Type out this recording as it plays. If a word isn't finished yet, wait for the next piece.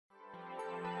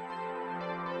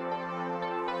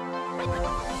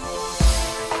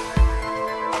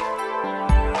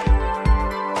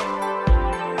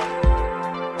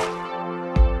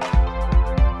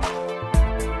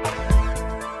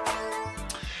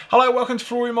Hello, welcome to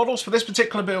Flory Models. For this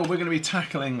particular build, we're going to be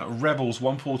tackling Revell's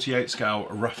 1/48 scale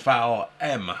Rafale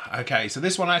M. Okay, so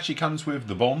this one actually comes with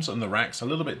the bombs and the racks, a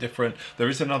little bit different. There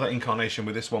is another incarnation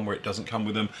with this one where it doesn't come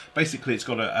with them. Basically, it's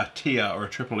got a tier or a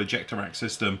triple ejector rack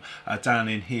system down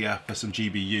in here for some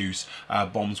GBUs,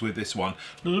 bombs with this one.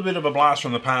 A little bit of a blast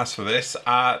from the past for this.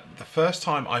 The first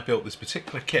time I built this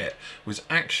particular kit was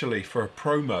actually for a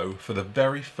promo for the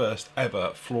very first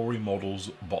ever Flory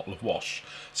Models bottle of wash.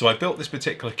 So I built this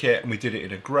particular kit and we did it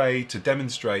in a grey to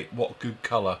demonstrate what good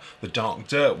colour the dark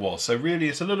dirt was. So really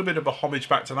it's a little bit of a homage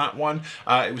back to that one.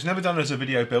 It was never done as a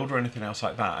video build or anything else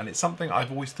like that, and it's something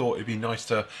I've always thought it'd be nice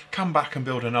to come back and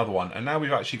build another one. And now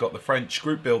we've actually got the French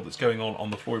group build that's going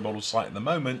on the Flory Models site at the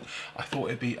moment. I thought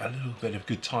it'd be a little bit of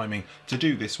good timing to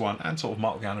do this one and sort of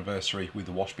mark the anniversary with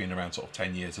the wash being around sort of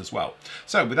 10 years as well.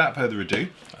 So without further ado,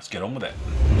 let's get on with it.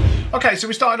 Okay, so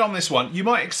we started on this one. You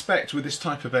might expect with this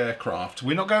type of aircraft,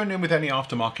 we're not going in with any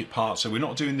aftermarket parts, so we're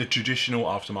not doing the traditional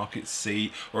aftermarket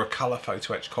seat or a colour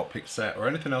photo etch cockpit set or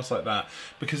anything else like that,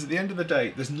 because at the end of the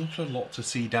day, there's not a lot to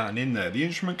see down in there. The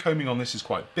instrument combing on this is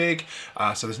quite big,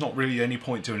 so there's not really any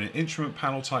point doing an instrument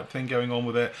panel type thing going on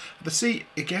with it. The seat,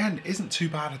 again, isn't too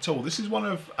bad at all. This is one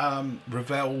of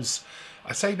Revell's,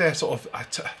 I say they're sort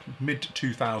of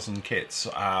mid-2000 kits,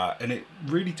 and it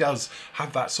really does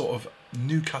have that sort of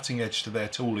new cutting edge to their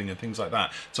tooling and things like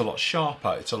that. It's a lot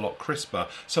sharper, it's a lot crisper.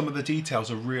 Some of the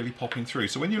details are really popping through.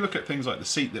 So when you look at things like the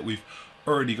seat that we've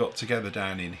already got together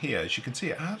down in here, as you can see,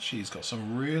 it actually has got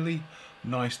some really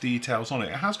nice details on it.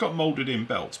 It has got molded in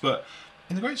belts, but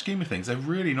in the great scheme of things, they're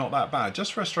really not that bad,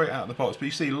 just for a straight out of the box. But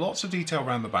you see lots of detail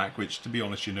around the back, which to be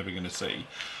honest, you're never going to see.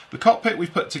 The cockpit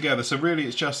we've put together, so really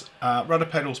it's just rudder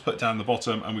pedals put down the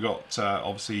bottom, and we've got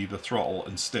obviously the throttle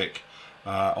and stick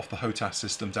off the HOTAS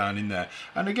system down in there.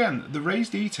 And again, the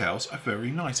raised details are very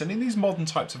nice. And in these modern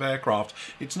types of aircraft,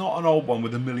 it's not an old one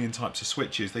with a million types of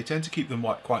switches. They tend to keep them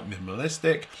quite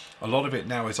minimalistic. A lot of it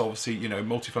now is obviously, you know,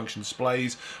 multifunction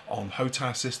displays on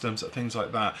HOTAS systems and things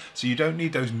like that. So you don't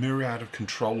need those myriad of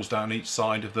controls down each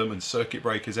side of them and circuit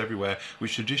breakers everywhere,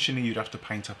 which traditionally you'd have to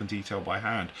paint up and detail by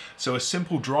hand. So a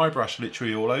simple dry brush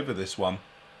literally all over this one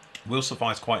will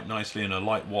suffice quite nicely in a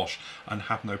light wash and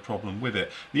have no problem with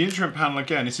it. The instrument panel,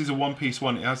 again, this is a one-piece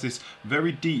one. It has this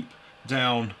very deep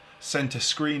down center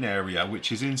screen area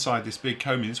which is inside this big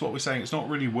combing. It's what we're saying, it's not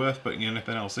really worth putting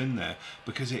anything else in there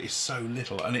because it is so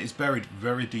little and it is buried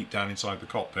very deep down inside the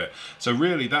cockpit. So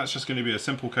really that's just going to be a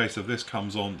simple case of this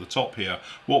comes on the top here.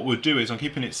 What we'll do is I'm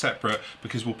keeping it separate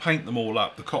because we'll paint them all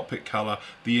up, the cockpit color,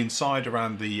 the inside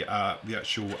around the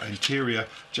actual interior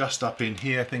just up in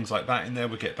here, things like that in there.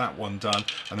 We'll get that one done,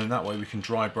 and then that way we can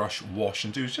dry brush, wash,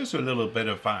 and do just a little bit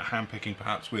of hand picking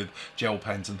perhaps with gel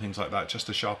pens and things like that just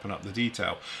to sharpen up the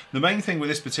detail. The main thing with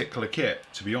this particular kit,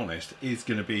 to be honest, is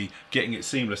going to be getting it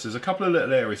seamless. There's a couple of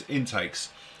little areas, intakes.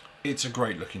 It's a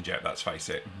great looking jet, let's face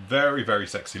it. Very, very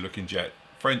sexy looking jet.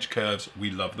 French curves, we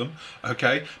love them,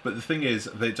 okay? But the thing is,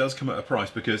 that it does come at a price,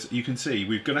 because you can see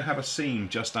we're going to have a seam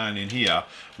just down in here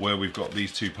where we've got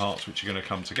these two parts which are going to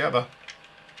come together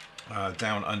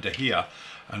down under here.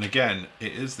 And again,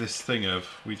 it is this thing of,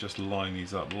 we just line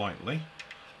these up lightly.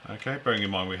 Okay, bearing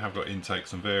in mind we have got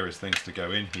intakes and various things to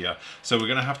go in here. So we're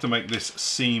going to have to make this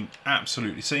seam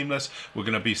absolutely seamless. We're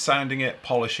going to be sanding it,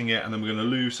 polishing it, and then we're going to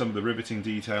lose some of the riveting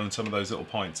detail and some of those little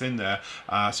points in there.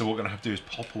 So what we're going to have to do is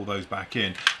pop all those back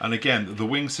in. And again, the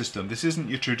wing system, this isn't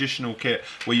your traditional kit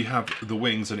where you have the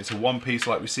wings and it's a one piece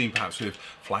like we've seen perhaps with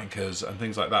flankers and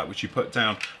things like that, which you put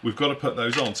down. We've got to put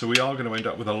those on. So we are going to end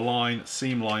up with a line,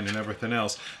 seam line and everything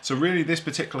else. So really this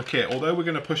particular kit, although we're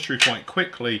going to push through quite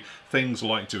quickly things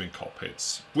like doing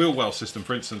cockpits, wheel well system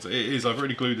for instance, it is, I've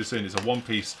already glued this in, it's a one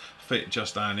piece fit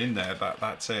just down in there,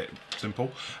 that's it,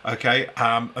 simple, okay,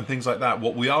 and things like that.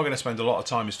 What we are going to spend a lot of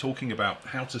time is talking about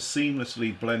how to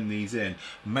seamlessly blend these in,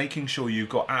 making sure you've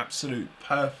got absolute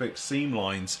perfect seam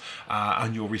lines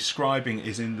and your rescribing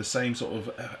is in the same sort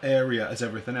of area as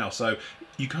everything else, so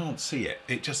you can't see it.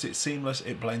 It's seamless,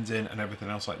 it blends in and everything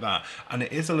else like that. And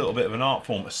it is a little bit of an art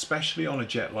form, especially on a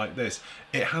jet like this.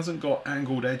 It hasn't got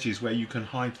angled edges where you can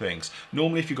hide things.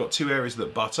 Normally if you've got two areas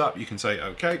that butt up, you can say,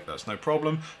 okay, that's no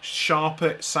problem. Sharp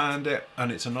it, sand it,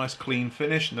 and it's a nice clean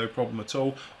finish, no problem at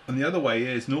all. And the other way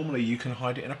is normally you can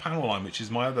hide it in a panel line, which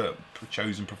is my other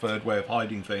chosen preferred way of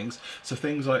hiding things. So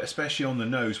things like, especially on the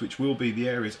nose, which will be the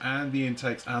areas and the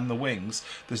intakes and the wings,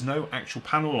 there's no actual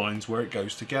panel lines where it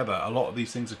goes together. A lot of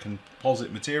these things are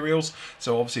composite materials,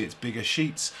 so obviously it's bigger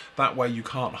sheets. That way you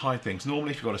can't hide things.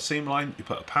 Normally if you've got a seam line, you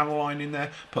put a panel line in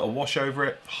there, put a wash over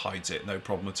it, hides it, no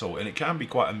problem at all. And it can be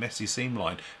quite a messy seam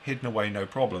line, hidden away, no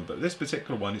problem. But this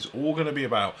particular one is all going to be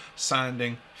about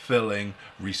sanding, filling,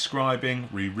 rescribing,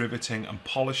 re-riveting and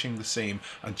polishing the seam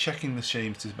and checking the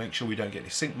seams to make sure we don't get any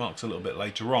sink marks a little bit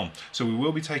later on. So we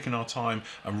will be taking our time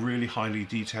and really highly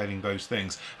detailing those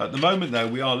things. At the moment though,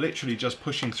 we are literally just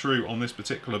pushing through on this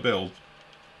particular build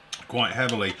quite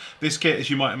heavily. This kit, as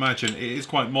you might imagine, it is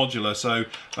quite modular, so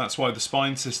that's why the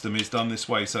spine system is done this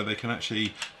way, so they can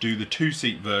actually do the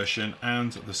 2-seat version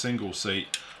and the single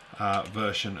seat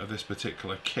version of this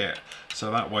particular kit.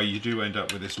 So that way you do end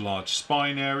up with this large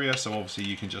spine area, so obviously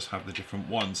you can just have the different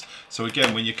ones. So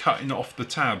again, when you're cutting off the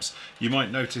tabs, you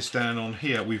might notice down on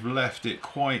here we've left it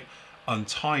quite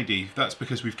untidy. That's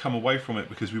because we've come away from it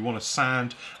because we want to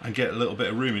sand and get a little bit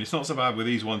of room, and it's not so bad with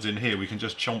these ones in here, we can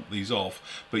just chomp these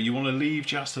off, but you want to leave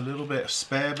just a little bit, a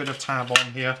spare bit of tab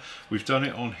on here. We've done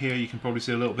it on here, you can probably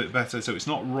see a little bit better, so it's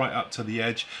not right up to the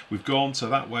edge. We've gone so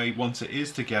that way once it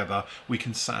is together we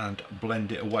can sand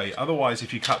blend it away. Otherwise,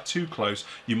 if you cut too close,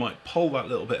 you might pull that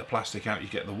little bit of plastic out, you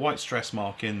get the white stress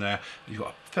mark in there, you've got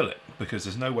to fill it because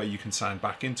there's no way you can sand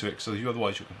back into it, so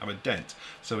otherwise you can have a dent.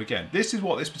 So again, this is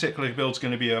what this particular build's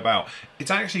going to be about.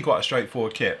 It's actually quite a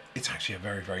straightforward kit. It's actually a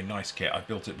very, very nice kit. I've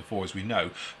built it before, as we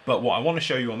know, but what I want to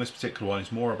show you on this particular one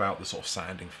is more about the sort of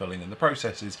sanding, filling and the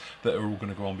processes that are all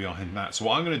going to go on behind that. So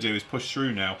what I'm going to do is push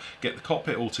through now, get the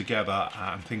cockpit all together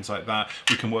and things like that.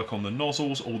 We can work on the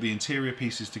nozzles, all the interior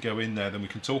pieces to go in there, then we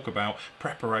can talk about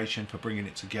preparation for bringing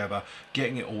it together,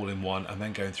 getting it all in one, and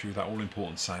then going through that all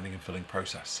important sanding and filling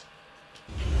process.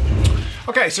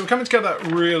 Okay, so we're coming together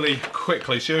really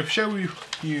quickly. So show you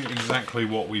exactly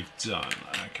what we've done.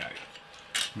 Okay,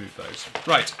 move those.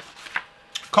 Right,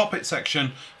 cockpit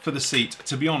section for the seat.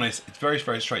 To be honest, it's very,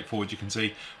 very straightforward. You can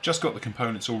see, just got the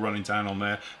components all running down on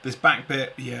there. This back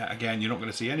bit, yeah, again, you're not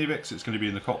going to see any of it because it's going to be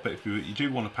in the cockpit. If you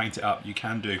do want to paint it up, you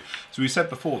can do. So we said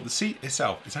before, the seat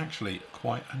itself is actually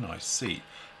quite a nice seat.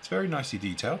 It's very nicely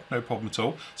detailed, no problem at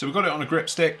all. So we've got it on a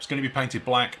grip stick, it's going to be painted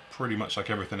black, pretty much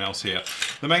like everything else here.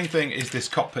 The main thing is this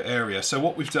cockpit area. So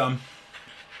what we've done,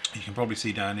 you can probably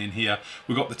see down in here,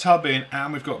 we've got the tub in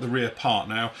and we've got the rear part.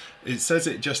 Now, it says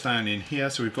it just down in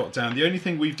here, so we've got down, the only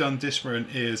thing we've done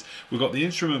different is we've got the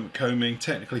instrument combing,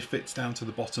 technically fits down to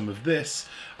the bottom of this,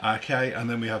 okay, and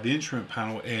then we have the instrument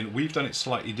panel in. We've done it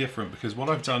slightly different because what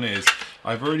I've done is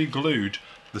I've already glued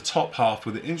the top half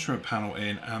with the instrument panel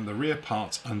in and the rear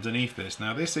parts underneath this.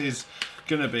 Now this is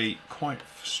going to be quite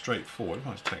straightforward.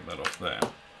 I'll just take that off there.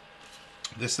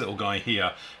 This little guy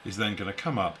here is then going to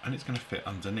come up and it's going to fit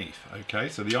underneath. Okay,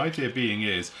 so the idea being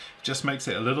is it just makes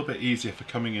it a little bit easier for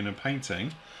coming in and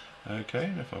painting. Okay,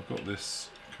 and if I've got this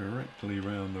correctly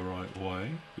round the right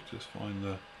way, we just find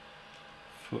the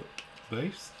foot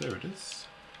base, there it is.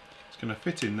 It's going to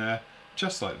fit in there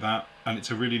just like that, and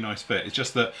it's a really nice fit. It's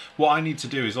just that what I need to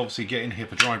do is obviously get in here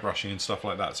for dry brushing and stuff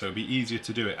like that, so it'll be easier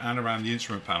to do it, and around the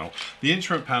instrument panel. The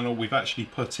instrument panel we've actually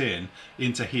put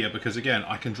into here because again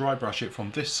I can dry brush it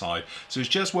from this side, so it's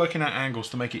just working out angles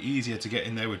to make it easier to get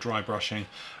in there with dry brushing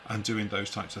and doing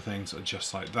those types of things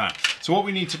just like that. So what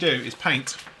we need to do is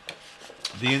paint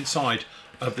the inside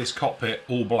of this cockpit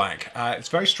all black. It's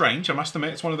very strange, I must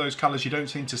admit. It's one of those colours you don't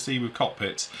seem to see with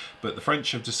cockpits, but the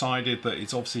French have decided that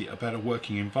it's obviously a better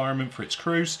working environment for its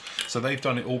crews, so they've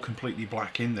done it all completely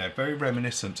black in there, very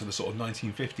reminiscent to the sort of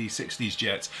 1950s, 60s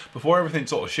jets, before everything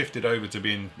sort of shifted over to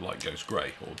being like ghost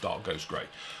grey, or dark ghost grey.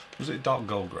 Was it dark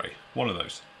gold grey? One of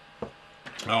those.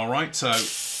 Alright, so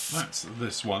that's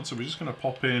this one, so we're just going to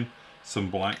pop in some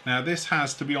black. Now this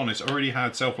has, to be honest, already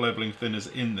had self-leveling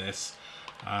thinners in this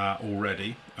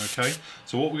already. Okay,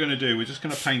 so what we're going to do, we're just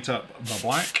going to paint up the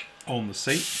black on the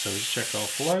seat, so let's check our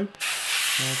flow.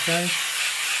 Okay,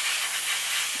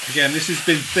 again this has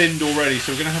been thinned already,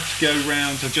 so we're going to have to go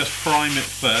round to just prime it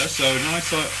first. So a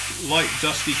nice light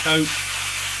dusty coat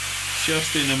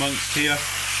just in amongst here.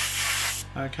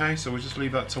 Okay, so we'll just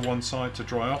leave that to one side to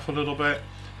dry off a little bit,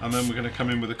 and then we're going to come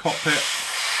in with the cockpit.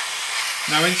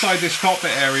 Now inside this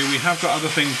cockpit area we have got other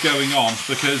things going on,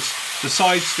 because the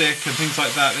side stick and things like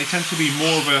that, they tend to be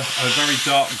more of a very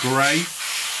dark grey.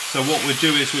 So what we'll do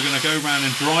is we're going to go around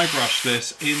and dry brush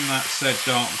this in that said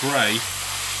dark grey.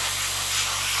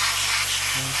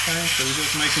 Okay, so we're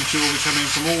just making sure we come in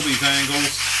from all these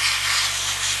angles.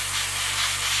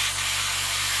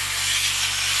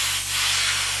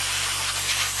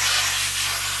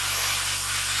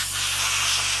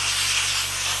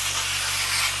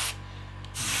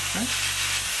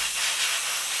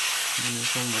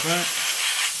 On the back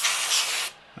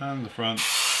and the front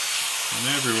and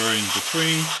everywhere in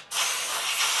between.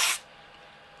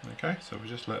 Okay, so we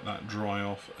just let that dry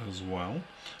off as well,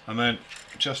 and then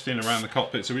just in around the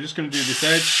cockpit. So we're just going to do this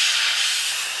edge.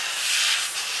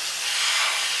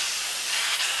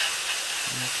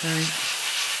 Okay,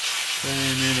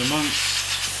 going in amongst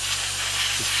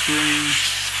the screen.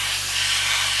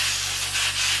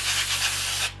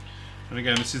 And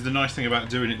again, this is the nice thing about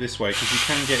doing it this way, because you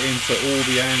can get into all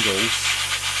the angles.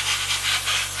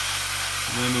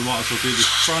 And then we might as well do this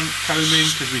front combing,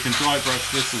 because we can dry brush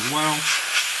this as well.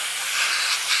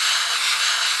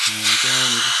 And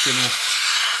again, we're just going to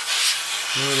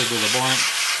a little bit of black.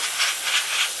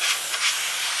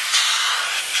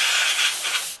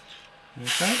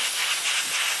 Okay.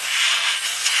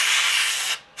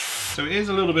 So it is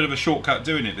a little bit of a shortcut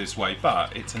doing it this way,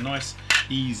 but it's a nice,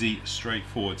 easy,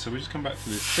 straightforward. So we just come back to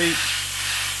this seat.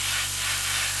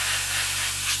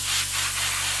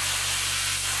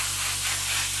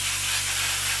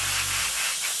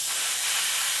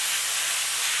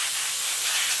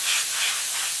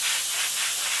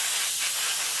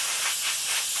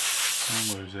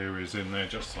 And those areas in there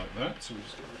just like that. So we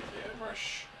just get rid of the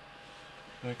airbrush.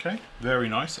 Okay, very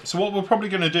nice. So what we're probably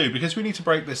going to do, because we need to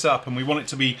break this up and we want it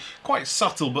to be quite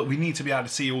subtle, but we need to be able to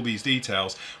see all these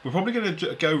details, we're probably going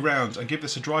to go round and give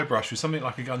this a dry brush with something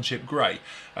like a gunship grey.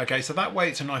 Okay, so that way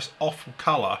it's a nice off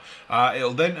colour.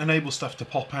 It'll then enable stuff to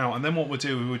pop out, and then what we'll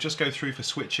do, we will just go through for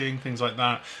switching, things like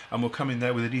that, and we'll come in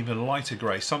there with an even lighter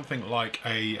grey, something like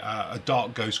a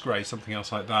dark ghost grey, something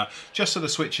else like that, just so the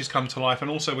switches come to life. And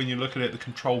also when you look at it, the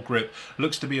control grip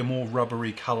looks to be a more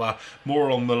rubbery colour, more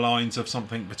along the lines of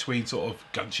something between sort of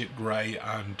gunship grey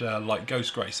and light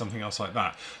ghost grey, something else like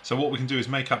that. So what we can do is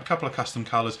make up a couple of custom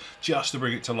colours just to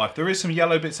bring it to life. There is some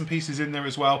yellow bits and pieces in there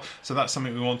as well, so that's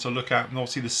something we want to look at. And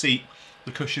obviously the seat,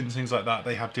 the cushions, things like that,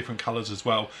 they have different colours as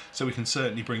well, so we can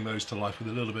certainly bring those to life with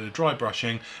a little bit of dry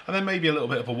brushing, and then maybe a little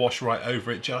bit of a wash right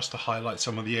over it just to highlight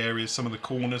some of the areas, some of the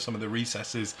corners, some of the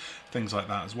recesses, things like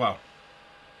that as well.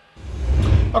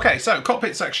 Okay, so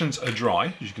cockpit sections are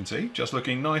dry, as you can see, just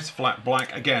looking nice flat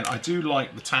black. Again, I do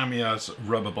like the Tamiya's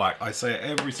rubber black. I say it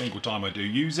every single time I do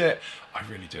use it. I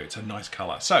really do. It's a nice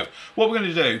colour. So what we're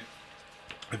going to do,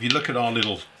 if you look at our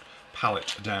little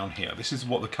palette down here, this is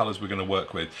what the colours we're going to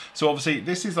work with. So obviously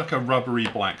this is like a rubbery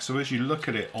black, so as you look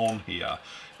at it on here,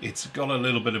 it's got a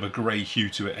little bit of a grey hue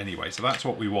to it anyway, so that's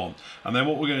what we want. And then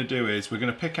what we're going to do is we're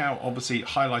going to pick out obviously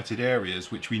highlighted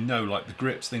areas which we know, like the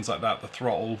grips, things like that, the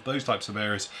throttle, those types of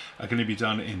areas are going to be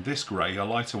done in this grey, a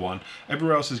lighter one.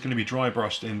 Everywhere else is going to be dry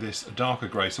brushed in this darker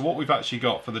grey. So what we've actually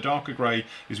got for the darker grey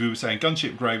is, we were saying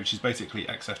gunship grey, which is basically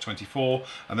XF24,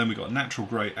 and then we've got natural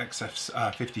grey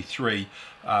XF53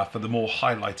 for the more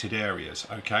highlighted areas.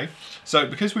 Okay, so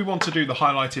because we want to do the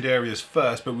highlighted areas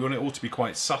first, but we want it all to be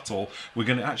quite subtle, we're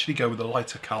going to actually go with a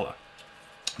lighter colour.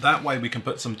 That way we can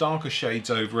put some darker shades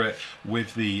over it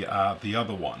with the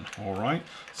other one. All right,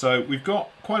 so we've got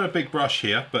quite a big brush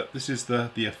here, but this is the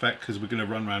effect, because we're going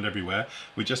to run around everywhere.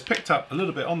 We just picked up a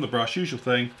little bit on the brush, usual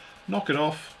thing, knock it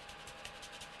off.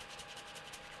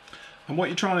 And what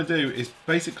you're trying to do is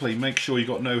basically make sure you've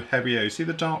got no heavy areas. See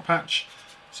the dark patch?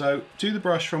 So do the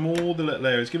brush from all the little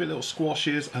areas, give it little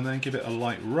squashes, and then give it a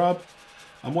light rub.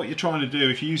 And what you're trying to do,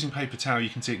 if you're using paper towel, you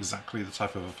can see exactly the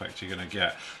type of effect you're going to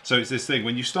get. So it's this thing,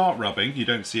 when you start rubbing, you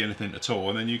don't see anything at all,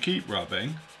 and then you keep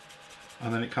rubbing,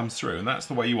 and then it comes through. And that's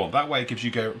the way you want. That way it gives you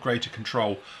greater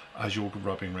control as you're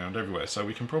rubbing around everywhere. So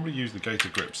we can probably use the gator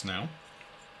grips now.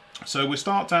 So we'll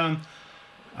start down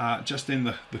just in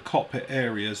the cockpit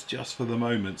areas just for the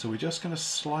moment. So we're just going to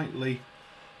slightly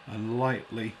and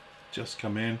lightly just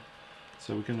come in.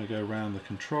 So we're going to go around the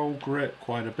control grip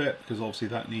quite a bit, because obviously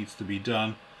that needs to be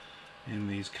done in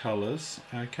these colours.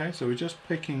 Okay, so we're just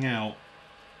picking out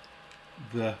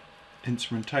the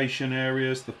instrumentation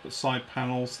areas, the side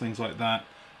panels, things like that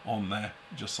on there,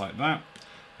 just like that.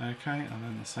 Okay, and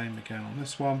then the same again on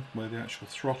this one, where the actual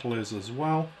throttle is as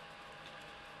well.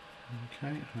 Okay,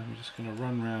 and then we're just going to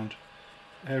run around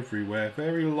everywhere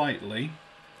very lightly,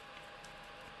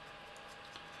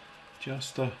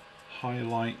 just to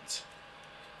highlight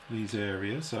these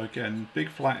areas. So again, big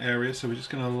flat area, so we're just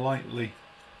going to lightly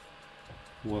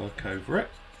work over it.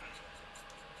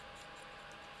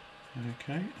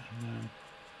 Okay, and then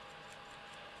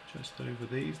just over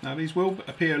these. Now these will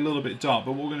appear a little bit dark,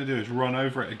 but what we're going to do is run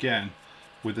over it again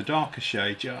with the darker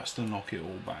shade just to knock it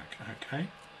all back. Okay,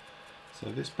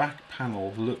 so this back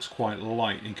panel looks quite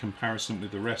light in comparison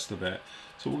with the rest of it.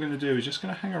 So what we're going to do is just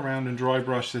going to hang around and dry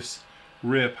brush this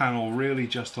rear panel, really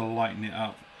just to lighten it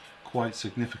up quite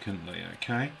significantly.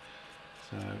 Okay,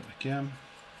 so again,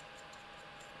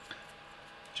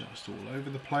 just all over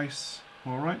the place.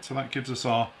 All right, so that gives us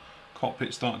our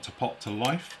cockpit starting to pop to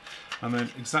life. And then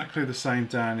exactly the same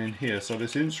down in here. So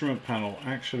this instrument panel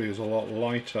actually is a lot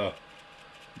lighter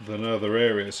than other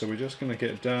areas, so we're just going to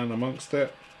get down amongst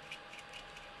it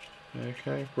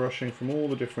Okay, brushing from all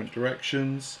the different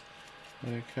directions.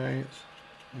 Okay,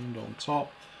 and on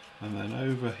top, and then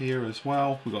over here as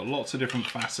well. We've got lots of different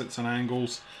facets and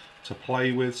angles to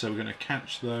play with, so we're going to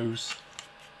catch those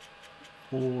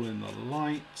all in the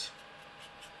light.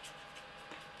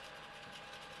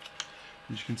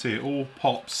 As you can see, it all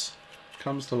pops,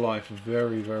 comes to life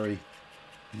very, very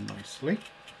nicely.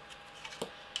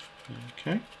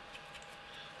 Okay,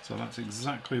 so that's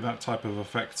exactly that type of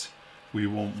effect we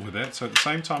want with it. So at the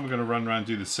same time, we're going to run around and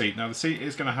do the seat. Now the seat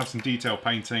is going to have some detail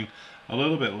painting a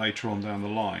little bit later on down the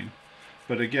line,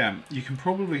 but again, you can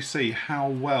probably see how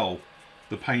well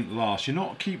the paint lasts. You're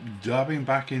not keep dabbing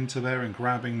back into there and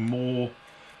grabbing more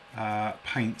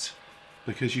paint,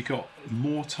 because you've got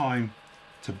more time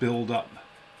to build up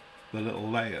the little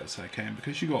layers. Okay, and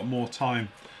because you've got more time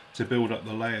to build up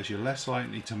the layers, you're less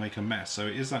likely to make a mess. So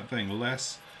it is that thing,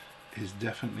 less is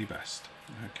definitely best.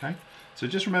 Okay, so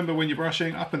just remember when you're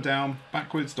brushing, up and down,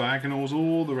 backwards, diagonals,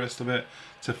 all the rest of it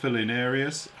to fill in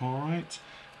areas. All right,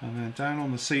 and then down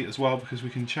on the seat as well, because we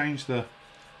can change the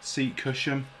seat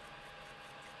cushion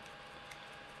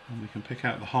and we can pick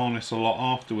out the harness a lot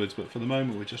afterwards, but for the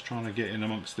moment we're just trying to get in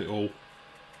amongst it all.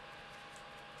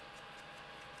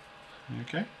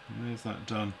 Okay, and there's that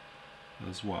done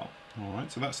as well.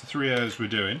 Alright, so that's the 3 areas we're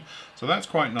doing. So that's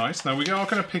quite nice. Now we are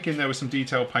going to pick in there with some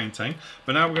detail painting,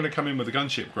 but now we're going to come in with the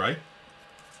gunship grey.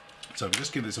 So we'll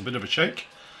just give this a bit of a shake.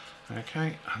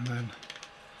 Okay, and then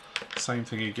same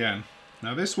thing again.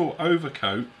 Now this will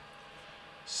overcoat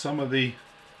some of the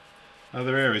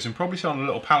other areas, and probably see on a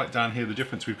little palette down here the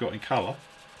difference we've got in colour.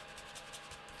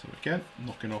 So again,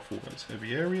 knocking off all those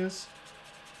heavy areas,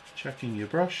 checking your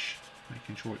brush,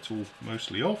 making sure it's all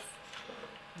mostly off.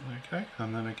 Okay,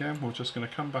 and then again we're just going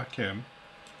to come back in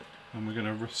and we're going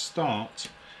to restart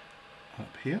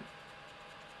up here,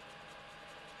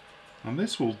 and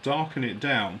this will darken it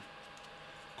down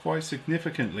quite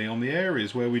significantly on the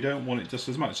areas where we don't want it just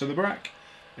as much. So the black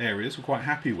areas we're quite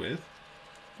happy with,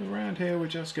 but around here we're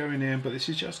just going in, but this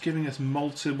is just giving us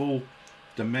multiple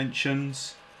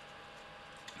dimensions.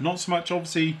 Not so much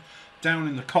obviously down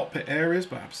in the cockpit areas,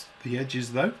 perhaps the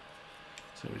edges though.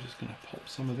 So we're just going to pop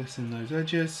some of this in those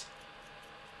edges.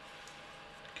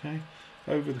 Okay,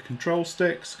 over the control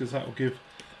sticks, because that will give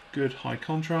good high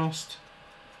contrast.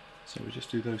 So we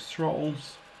just do those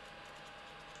throttles.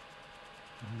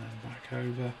 And then back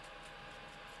over.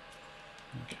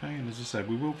 Okay, and as I said,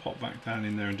 we will pop back down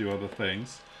in there and do other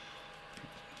things.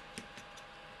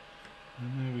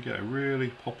 And there we go, really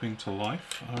popping to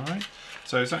life. Alright,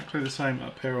 so exactly the same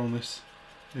up here on this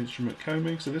instrument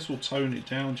combing, so this will tone it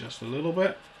down just a little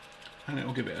bit and it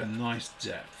will give it a nice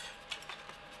depth.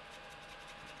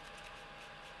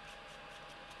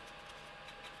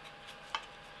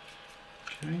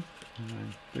 Okay, and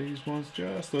then these ones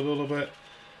just a little bit,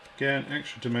 again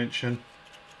extra dimension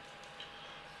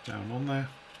down on there.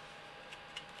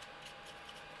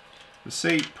 The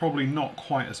seat probably not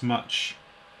quite as much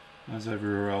as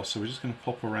everywhere else, so we're just going to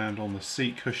pop around on the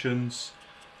seat cushions.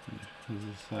 As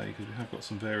I say, because we have got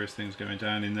some various things going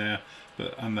down in there,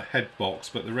 and the head box,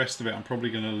 but the rest of it I'm probably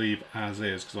going to leave as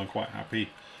is because I'm quite happy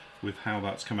with how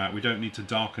that's come out. We don't need to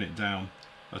darken it down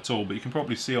at all, but you can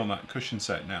probably see on that cushion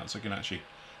set now it's looking actually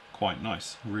quite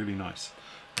nice, really nice.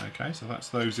 Okay, so that's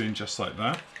those in just like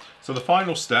that. So the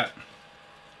final step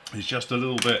is just a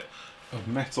little bit of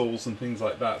metals and things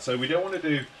like that. So we don't want to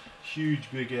do huge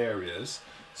big areas.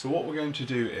 So what we're going to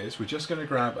do is we're just going to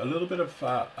grab a little bit of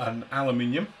an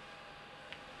aluminium.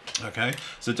 Okay,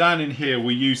 so down in here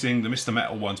we're using the Mr.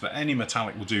 Metal ones, but any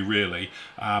metallic will do really.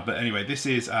 But anyway, this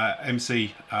is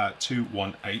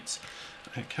MC218.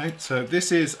 Okay, so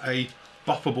this is a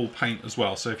buffable paint as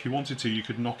well. So if you wanted to, you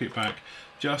could knock it back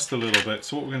just a little bit.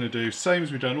 So what we're going to do, same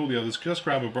as we've done all the others, just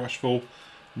grab a brush full,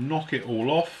 knock it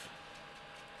all off.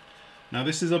 Now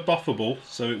this is a buffable,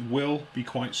 so it will be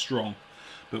quite strong.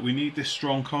 But we need this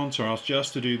strong contrast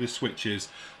just to do the switches.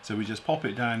 So we just pop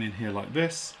it down in here like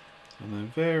this, and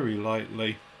then very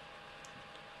lightly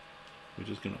we're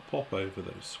just going to pop over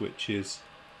those switches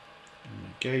and the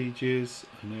gauges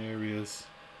and areas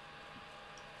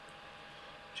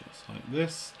just like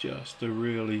this, just to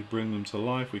really bring them to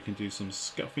life. We can do some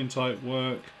scuffing type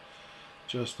work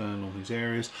just down on these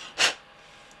areas,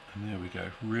 and there we go,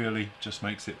 really just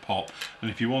makes it pop.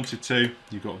 And if you wanted to,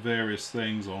 you've got various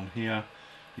things on here,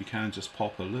 you can just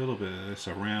pop a little bit of this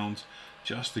around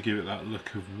just to give it that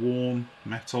look of worn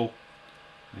metal.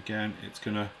 Again, it's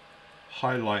going to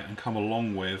highlight and come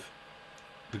along with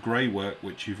the grey work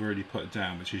which you've already put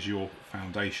down, which is your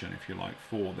foundation, if you like,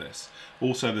 for this.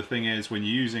 Also, the thing is, when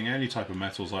you're using any type of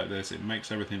metals like this, it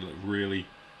makes everything look really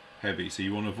heavy, so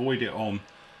you want to avoid it on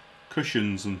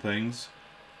cushions and things,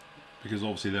 because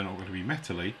obviously they're not going to be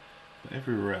metally, but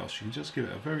everywhere else you can just give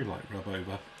it a very light rub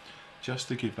over, just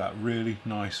to give that really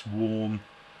nice warm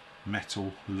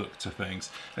metal look to things.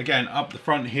 Again, up the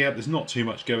front here, there's not too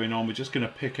much going on. We're just going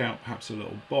to pick out perhaps a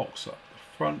little box up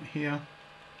the front here,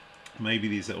 maybe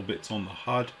these little bits on the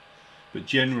HUD, but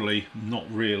generally not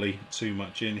really too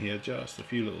much in here, just a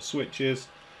few little switches,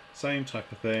 same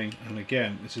type of thing. And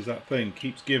again, this is that thing,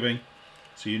 keeps giving,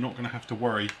 so you're not going to have to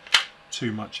worry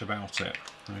too much about it.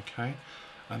 Okay,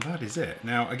 and that is it.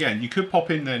 Now again, you could pop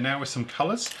in there now with some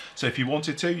colors, so if you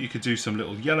wanted to, you could do some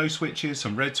little yellow switches,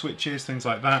 some red switches, things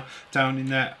like that down in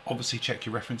there. Obviously check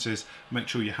your references, make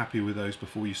sure you're happy with those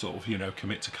before you sort of, you know,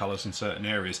 commit to colors in certain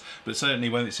areas. But certainly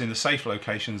when it's in the safe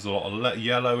locations, a lot of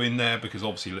yellow in there, because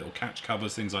obviously little catch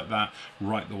covers, things like that,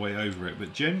 right the way over it.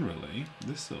 But generally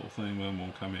this little thing then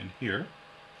will come in here.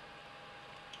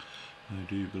 I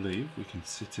do believe we can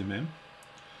sit him in.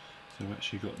 So we've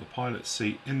actually got the pilot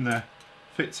seat in there,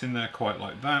 fits in there quite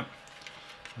like that,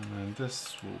 and then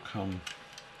this will come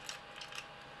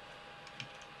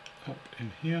up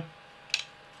in here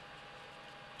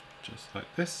just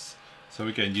like this. So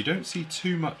again, you don't see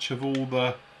too much of all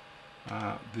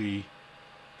the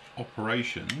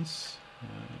operations.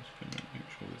 Just going to make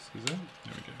sure this is in.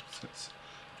 There we go. Sits.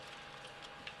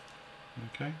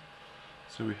 Okay,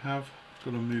 so we have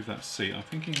got to move that seat. I'm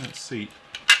thinking that seat,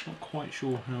 not quite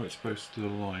sure how it's supposed to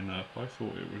line up. I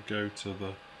thought it would go to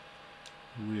the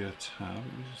rear tab. Let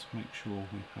me just make sure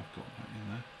we have got that in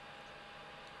there.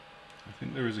 I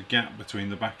think there is a gap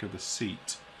between the back of the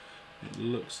seat, it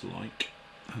looks like,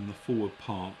 and the forward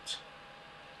part.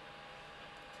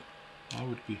 I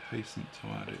would be hastened to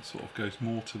add it sort of goes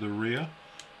more to the rear,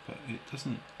 but it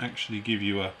doesn't actually give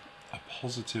you a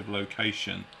positive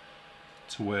location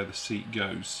to where the seat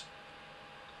goes.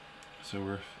 So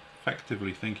we're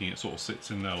effectively thinking it sort of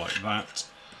sits in there like that,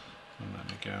 and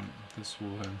then again this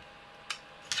will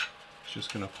it's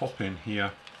just going to pop in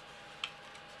here,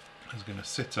 it's going to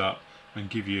sit up and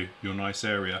give you your nice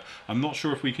area. I'm not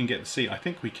sure if we can get the seat. I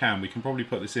think we can probably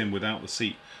put this in without the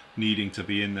seat needing to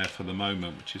be in there for the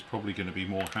moment, which is probably going to be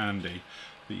more handy.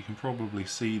 But you can probably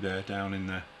see there down in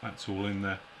there, that's all in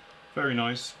there. Very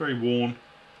nice, very worn,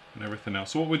 and everything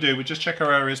else. So what we do, we just check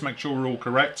our areas, make sure we're all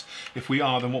correct. If we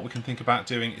are, then what we can think about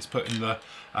doing is putting the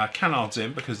canards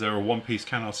in, because they're a one-piece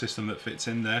canard system that fits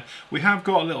in there. We have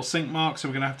got a little sink mark, so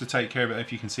we're going to have to take care of it.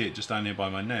 If you can see it just down here by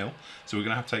my nail, so we're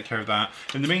going to have to take care of that.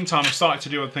 In the meantime, I've started to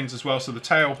do other things as well. So the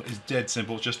tail is dead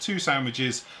simple, just two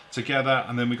sandwiches together,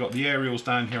 and then we've got the aerials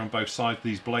down here on both sides,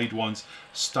 these blade ones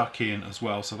stuck in as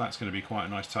well, so that's going to be quite a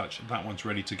nice touch. That one's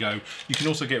ready to go. You can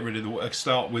also get rid of the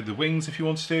start with the wings if you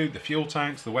want to, the fuel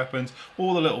tanks, the weapons,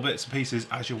 all the little bits and pieces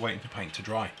as you're waiting for paint to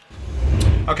dry.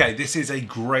 Okay, this is a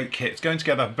great kit. It's going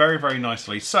together very, very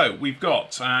nicely. So we've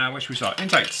got, where should we start?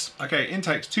 Intakes. Okay,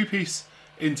 intakes, two-piece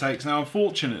intakes. Now,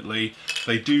 unfortunately,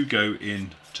 they do go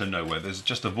in to nowhere. There's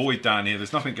just a void down here.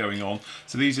 There's nothing going on.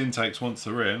 So these intakes, once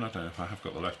they're in, I don't know if I have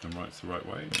got the left and right the right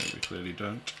way. No, we clearly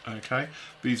don't. Okay,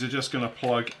 these are just going to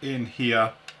plug in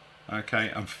here. Okay,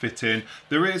 and fit in.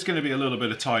 There is going to be a little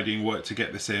bit of tidying work to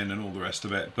get this in and all the rest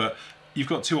of it, but you've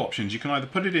got two options. You can either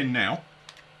put it in now,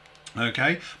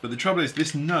 okay, but the trouble is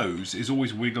this nose is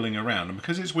always wiggling around, and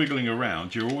because it's wiggling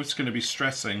around, you're always going to be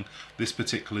stressing this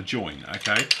particular joint.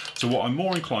 Okay, so what I'm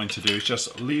more inclined to do is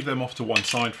just leave them off to one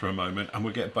side for a moment, and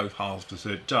we'll get both halves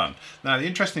of it done. Now the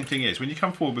interesting thing is, when you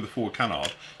come forward with a forward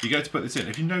canard, you go to put this in.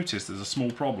 If you notice, there's a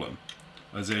small problem,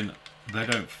 as in they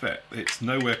don't fit. It's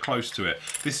nowhere close to it.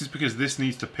 This is because this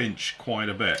needs to pinch quite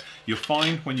a bit. You'll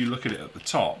find when you look at it at the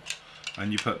top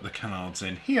and you put the canards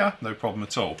in here, no problem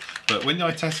at all. But when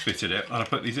I test fitted it and I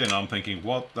put these in, I'm thinking,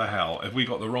 what the hell? Have we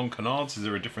got the wrong canards? Is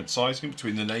there a different sizing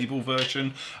between the naval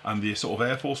version and the sort of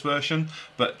Air Force version?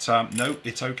 But no,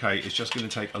 it's okay. It's just going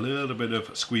to take a little bit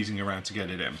of squeezing around to get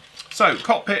it in. So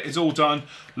cockpit is all done,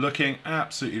 looking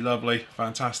absolutely lovely,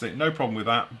 fantastic, no problem with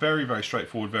that. Very, very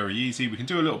straightforward, very easy. We can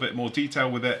do a little bit more detail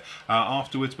with it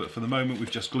afterwards, but for the moment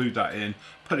we've just glued that in,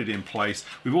 put it in place.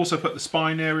 We've also put the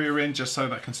spine area in just so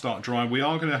that can start drying. We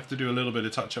are going to have to do a little bit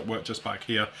of touch-up work just back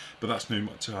here, but that's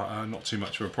not too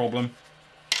much of a problem.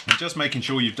 And just making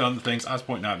sure you've done the things as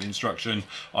pointed out in the instruction,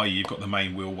 i.e. you've got the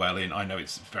main wheel well in. I know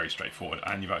it's very straightforward,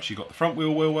 and you've actually got the front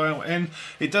wheel well in.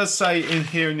 It does say in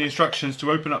here in the instructions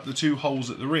to open up the two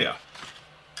holes at the rear.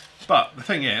 But the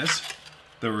thing is,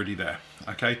 they're already there.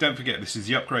 Okay, don't forget this is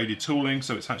the upgraded tooling,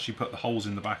 so it's actually put the holes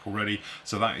in the back already,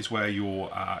 so that is where your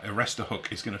arrestor hook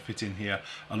is going to fit in here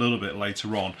a little bit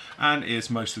later on, and is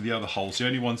most of the other holes. The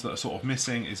only ones that are sort of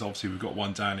missing is obviously we've got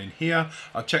one down in here.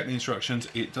 I've checked the instructions,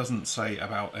 it doesn't say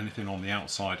about anything on the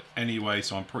outside anyway,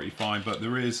 so I'm pretty fine, but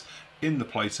there is in the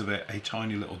place of it a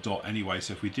tiny little dot anyway,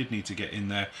 so if we did need to get in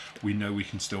there, we know we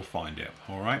can still find it.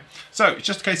 All right, so it's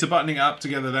just a case of buttoning it up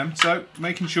together then, so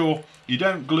making sure you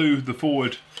don't glue the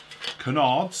forward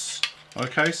canards.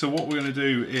 Okay, so what we're going to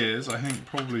do is, I think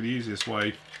probably the easiest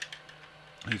way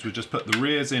is we just put the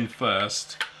rears in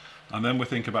first, and then we'll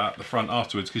think about the front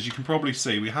afterwards, because you can probably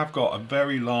see we have got a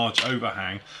very large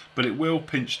overhang, but it will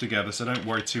pinch together, so don't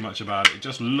worry too much about it. It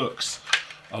just looks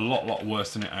a lot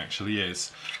worse than it actually is.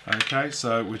 Okay,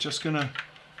 so we're just going to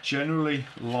generally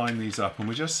line these up, and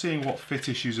we're just seeing what fit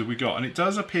issues have we got, and it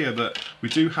does appear that we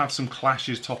do have some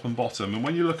clashes top and bottom, and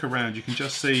when you look around you can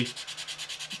just see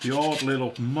the odd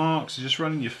little marks. You're just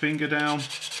running your finger down,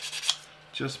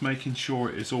 just making sure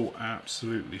it is all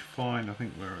absolutely fine. I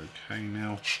think we're okay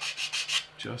now.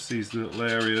 Just these little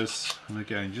areas, and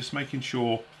again just making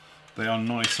sure they are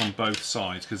nice on both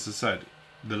sides, because as I said,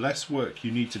 the less work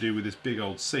you need to do with this big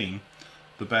old seam,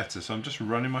 the better. So I'm just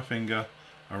running my finger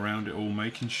around it all,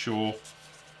 making sure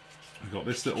we've got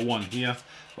this little one here.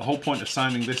 The whole point of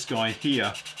sanding this guy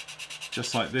here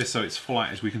just like this so it's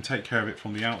flat is we can take care of it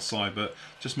from the outside, but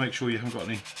just make sure you haven't got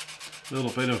any little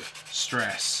bit of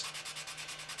stress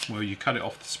where you cut it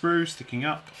off the sprue sticking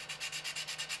up.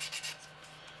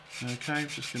 Okay,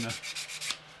 just gonna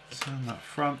sand that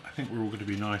front. I think we're all going to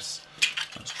be nice.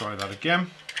 Let's try that again.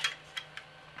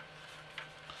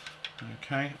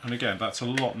 Okay, and again that's a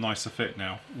lot nicer fit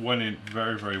now, went in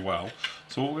very well.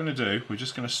 So what we're going to do, we're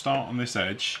just going to start on this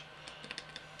edge,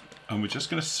 and we're just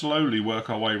going to slowly work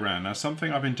our way around. Now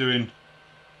something I've been doing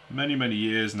many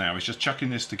years now is just chucking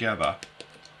this together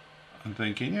and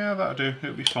thinking, yeah, that'll do,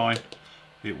 it'll be fine.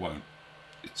 It won't.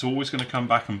 It's always going to come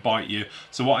back and bite you.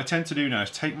 So what I tend to do now is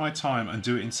take my time and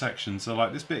do it in sections. So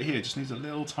like this bit here just needs a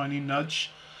little tiny nudge,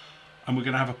 and we're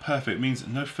going to have a perfect, means that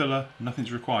no filler,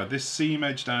 nothing's required. This seam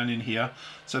edge down in here,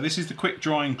 so this is the quick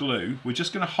drying glue. We're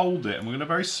just going to hold it and we're going to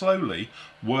very slowly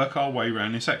work our way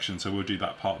around in sections. So we'll do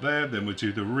that part there, then we'll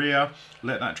do the rear,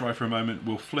 let that dry for a moment,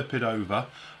 we'll flip it over,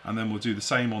 and then we'll do the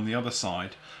same on the other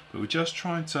side. But we're just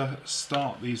trying to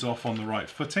start these off on the right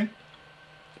footing.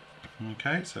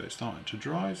 Okay, so it's starting to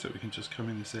dry, so we can just come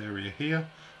in this area here.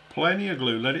 Plenty of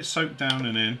glue, let it soak down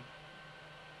and in.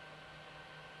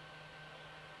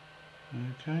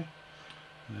 Okay,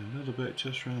 and a little bit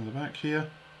just around the back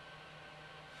here.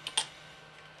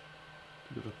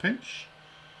 Bit of a pinch.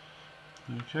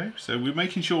 Okay, so we're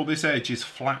making sure this edge is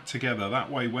flat together.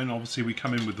 That way when obviously we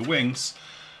come in with the wings,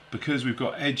 because we've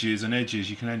got edges and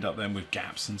edges, you can end up then with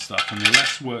gaps and stuff, and the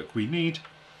less work we need,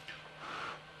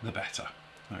 the better.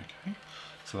 Okay,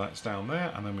 so that's down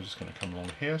there, and then we're just going to come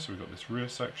along here. So we've got this rear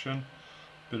section,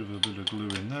 a bit of glue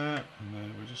in there, and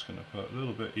then we're just going to put a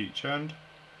little bit each end.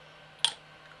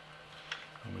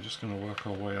 And we're just going to work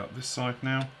our way up this side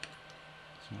now.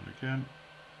 This one again.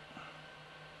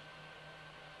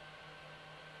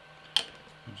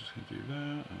 I'm just going to do that,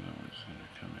 and then we're just going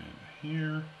to come in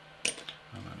here.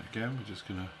 And then again, we're just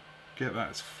going to get that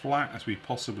as flat as we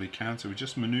possibly can. So we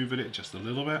just maneuvered it just a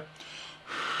little bit.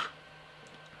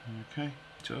 Okay,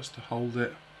 just to hold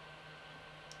it.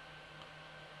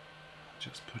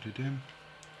 Just put it in.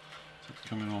 So it's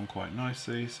coming on quite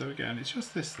nicely. So again, it's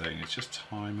just this thing, it's just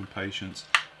time and patience.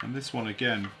 And this one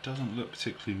again doesn't look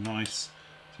particularly nice,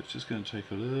 so it's just going to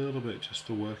take a little bit just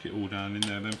to work it all down in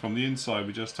there. Then from the inside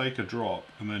we just take a drop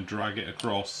and then drag it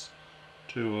across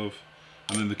and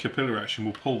then the capillary action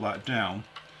will pull that down,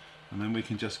 and then we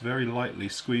can just very lightly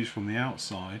squeeze from the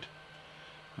outside,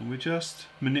 and we're just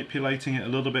manipulating it a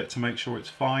little bit to make sure it's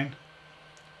fine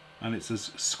and it's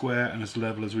as square and as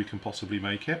level as we can possibly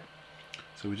make it.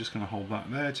 So we're just going to hold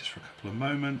that there just for a couple of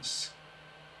moments.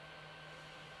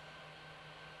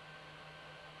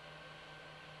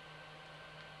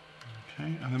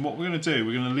 Okay, and then what we're going to do,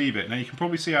 we're going to leave it. Now you can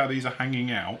probably see how these are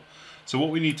hanging out. So what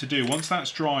we need to do, once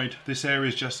that's dried, this area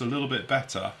is just a little bit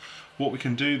better. What we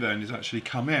can do then is actually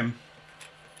come in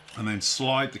and then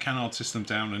slide the canard system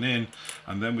down and in,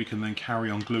 and then we can then carry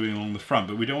on gluing along the front.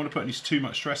 But we don't want to put too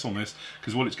much stress on this,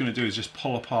 because what it's going to do is just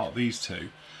pull apart these two.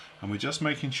 And we're just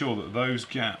making sure that those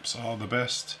gaps are the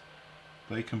best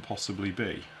they can possibly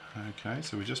be. Okay,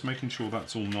 so we're just making sure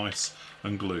that's all nice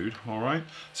and glued. Alright,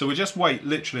 so we just wait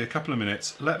literally a couple of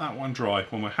minutes, let that one dry.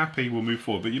 When we're happy, we'll move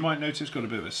forward. But you might notice it's got a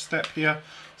bit of a step here.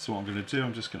 So what I'm going to do,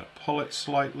 I'm just going to pull it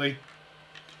slightly.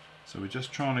 So we're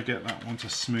just trying to get that one to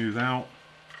smooth out.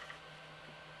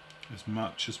 as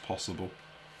much as possible.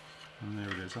 And there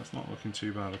it is, that's not looking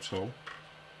too bad at all.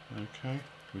 Okay,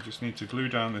 we just need to glue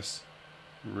down this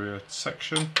rear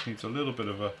section. Needs a little bit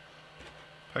of a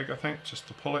peg, I think, just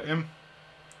to pull it in,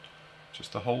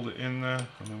 just to hold it in there.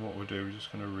 And then what we'll do, we're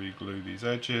just going to re-glue these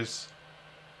edges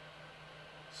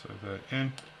so they're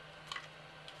in.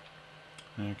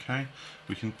 Okay,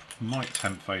 we might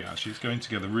tempt fate actually, it's going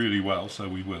together really well, so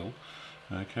we will.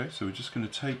 Okay, so we're just going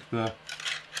to take the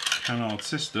canard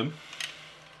system,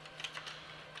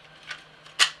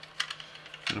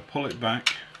 going to pull it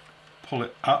back, pull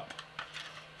it up,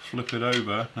 flip it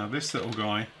over. Now this little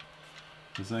guy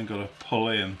has then got to pull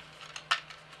in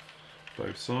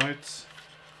both sides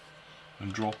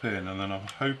and drop in, and then I'm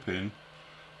hoping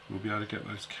we'll be able to get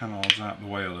those canards out of the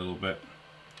way a little bit.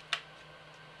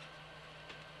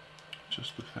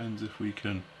 Just depends if we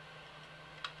can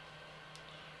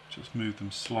just move them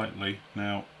slightly.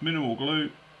 Now, minimal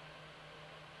glue.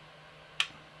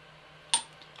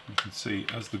 You can see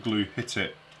as the glue hit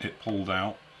it, it pulled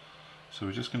out. So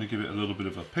we're just going to give it a little bit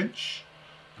of a pinch,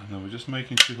 and then we're just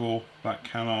making sure that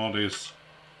canard is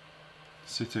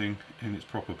sitting in its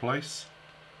proper place.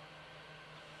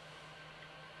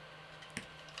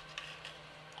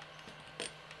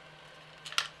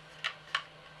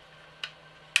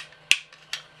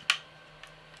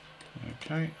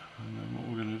 Okay, and then what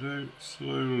we're going to do,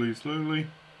 slowly,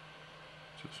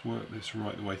 just work this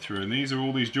right the way through. And these are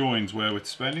all these joins where we're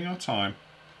spending our time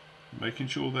making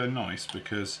sure they're nice,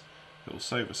 because it'll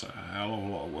save us a hell of a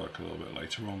lot of work a little bit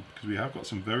later on, because we have got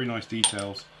some very nice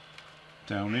details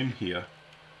down in here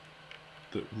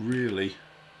that really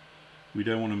we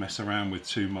don't want to mess around with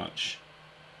too much.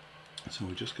 So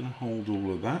we're just going to hold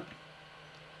all of that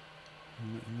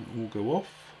and let that all go off.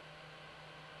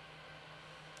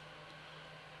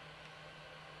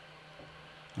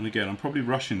 And again, I'm probably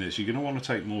rushing this. You're going to want to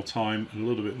take more time and a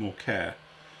little bit more care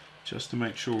just to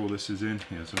make sure all this is in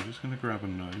here. So I'm just going to grab a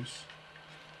nose.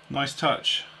 Nice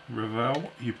touch,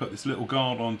 Revell. You put this little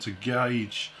guard on to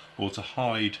gauge or to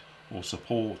hide or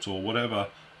support or whatever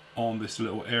on this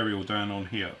little aerial down on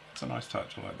here. It's a nice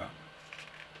touch, I like that.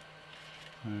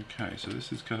 Okay, so this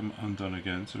has come undone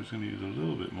again, so we're just going to use a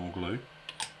little bit more glue.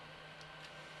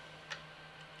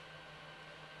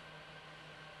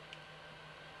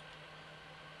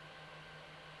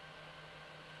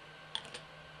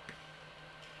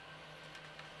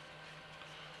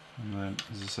 And then,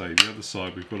 as I say, the other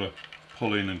side we've got to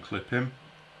pull in and clip in.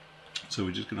 So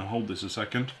we're just going to hold this a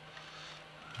second.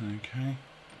 Okay,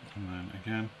 and then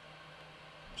again,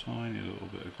 tiny little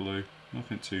bit of glue,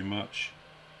 nothing too much.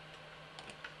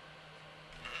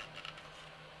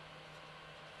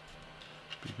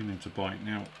 Beginning to bite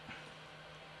now.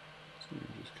 So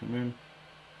we just come in.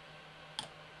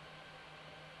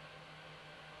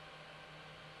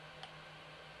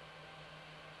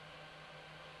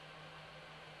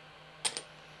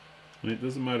 And it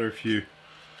doesn't matter if you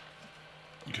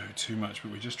go too much,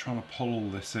 but we're just trying to pull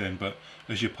all this in. But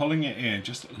as you're pulling it in,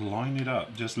 just line it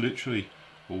up, just literally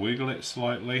wiggle it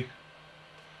slightly,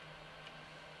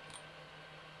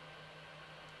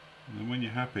 and then when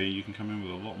you're happy you can come in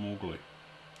with a lot more glue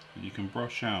and you can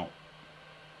brush out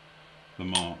the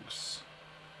marks.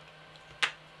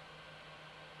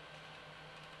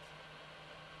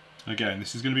 Again,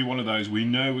 this is going to be one of those, we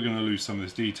know we're going to lose some of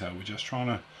this detail, we're just trying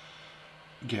to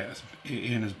get it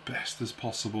in as best as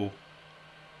possible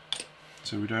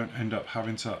so we don't end up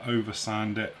having to over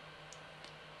sand it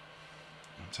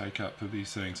and take up for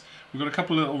these things. We've got a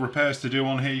couple of little repairs to do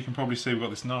on here. You can probably see we've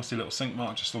got this nasty little sink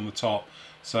mark just on the top,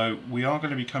 so we are going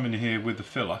to be coming here with the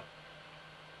filler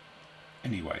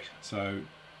anyway, so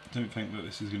don't think that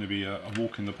this is going to be a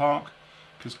walk in the park,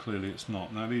 because clearly it's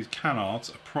not. Now these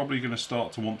canards are probably going to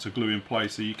start to want to glue in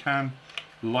place, so you can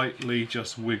lightly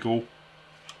just wiggle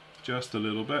just a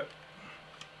little bit,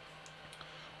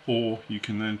 or you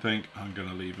can then think I'm going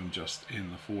to leave them just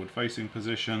in the forward facing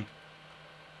position.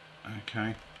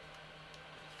 Okay,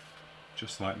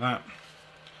 just like that,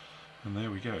 and there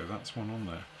we go, that's one on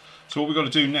there. So what we've got to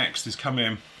do next is come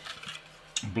in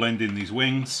and blend in these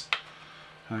wings.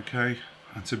 Okay,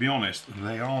 and to be honest,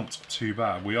 they aren't too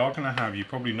bad. We are going to have, you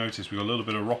probably noticed we've got a little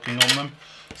bit of rocking on them,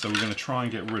 so we're going to try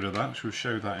and get rid of that. We'll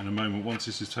show that in a moment once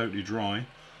this is totally dry.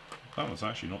 That one's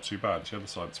actually not too bad. It's the other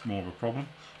side that's more of a problem,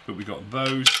 but we got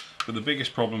those. But the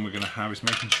biggest problem we're going to have is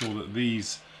making sure that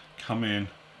these come in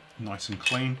nice and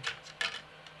clean.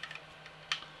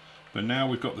 But now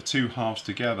we've got the two halves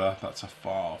together, that's a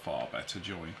far better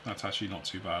join. That's actually not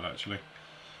too bad actually.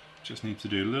 Just need to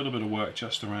do a little bit of work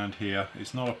just around here.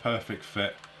 It's not a perfect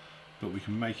fit, but we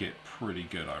can make it pretty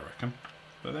good, I reckon.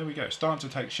 But there we go, starting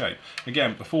to take shape.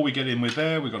 Again, before we get in with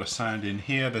there, we've got to sand in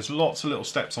here. There's lots of little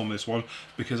steps on this one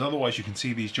because otherwise you can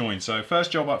see these joints. So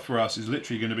first job up for us is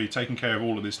literally going to be taking care of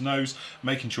all of this nose,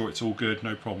 making sure it's all good,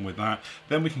 no problem with that.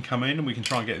 Then we can come in and we can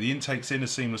try and get the intakes in as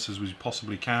seamless as we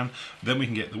possibly can. Then we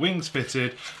can get the wings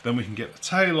fitted, then we can get the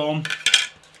tail on.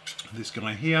 This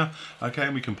guy here, okay,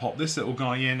 and we can pop this little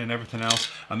guy in and everything else,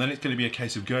 and then it's going to be a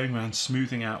case of going around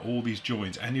smoothing out all these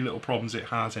joints, any little problems it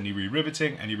has, any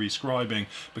re-riveting, any re-scribing,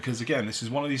 because again, this is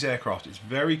one of these aircraft, it's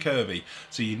very curvy,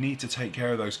 so you need to take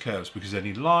care of those curves, because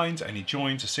any lines, any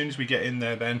joints, as soon as we get in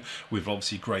there then with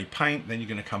obviously grey paint, then you're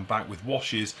going to come back with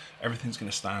washes, everything's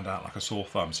going to stand out like a sore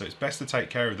thumb. So it's best to take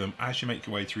care of them as you make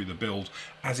your way through the build,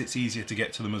 as it's easier to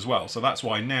get to them as well. So that's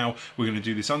why now we're going to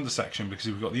do this under section, because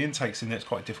we've got the intakes in there, it's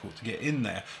quite difficult to get in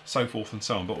there, so forth and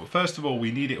so on. But first of all,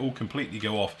 we need it all completely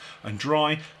go off and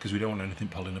dry, because we don't want anything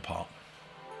pulling apart.